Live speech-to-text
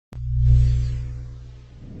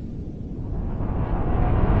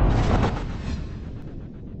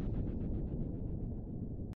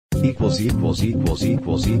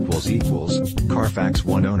Carfax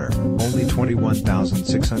one owner, only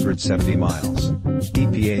 21,670 miles.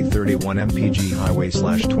 EPA 31 mpg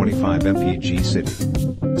highway/25 mpg city.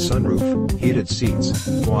 Sunroof, heated seats,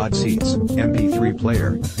 quad seats, MP3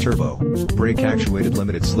 player, turbo, brake actuated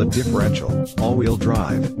limited slip differential, all-wheel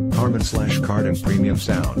drive, Harman/Kardon premium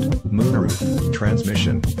sound, moonroof,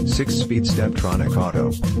 transmission, 6-speed Steptronic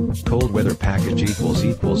auto. Cold weather package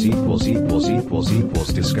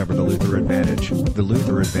Discover the Luther Advantage. The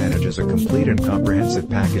Luther Advantage is a complete and comprehensive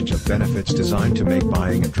package of benefits designed to make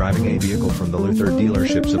buying and driving a vehicle from the Luther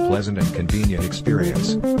dealerships a pleasant and convenient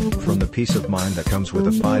experience. From the peace of mind that comes with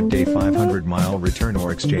a 5-day 500-mile return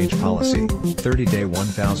or exchange policy, 30-day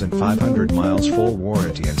 1,500 miles full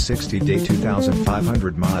warranty and 60-day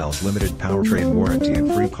 2,500 miles limited powertrain warranty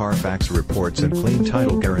and free Carfax reports and clean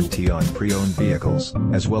title guarantee on pre-owned vehicles,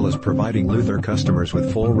 as well as providing Luther customers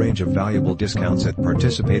with full range of valuable discounts at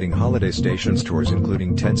participating Holiday Station stores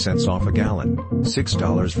including 10 cents off a gallon,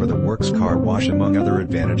 $6 for the works car wash among other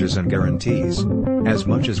advantages and guarantees. As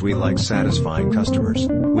much as we like satisfying customers,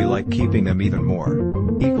 we like keeping them even more.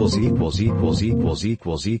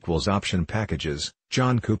 Option packages.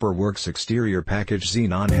 John Cooper Works exterior package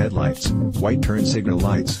xenon headlights, white turn signal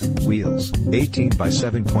lights, wheels, 18 by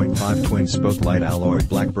 7.5 twin spoke light alloy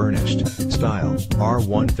black burnished, style,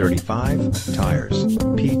 R135, tires,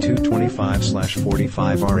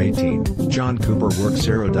 P225/45 R18, John Cooper Works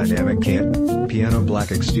aerodynamic kit, piano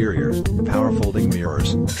black exterior, power folding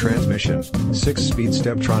mirrors, transmission, 6-speed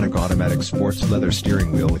Steptronic automatic sports leather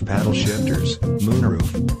steering wheel with paddle shifters,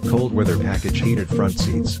 moonroof, cold weather package heated front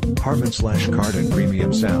seats, Harman/Kardon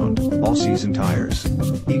premium sound, all-season tires.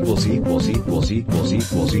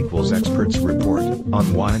 Experts report.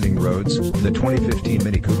 On winding roads, the 2015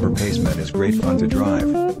 Mini Cooper Paceman is great fun to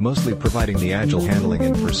drive, mostly providing the agile handling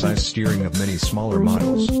and precise steering of many smaller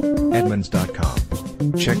models. Edmunds.com.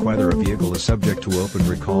 Check whether a vehicle is subject to open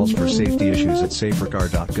recalls for safety issues at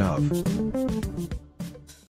safercar.gov.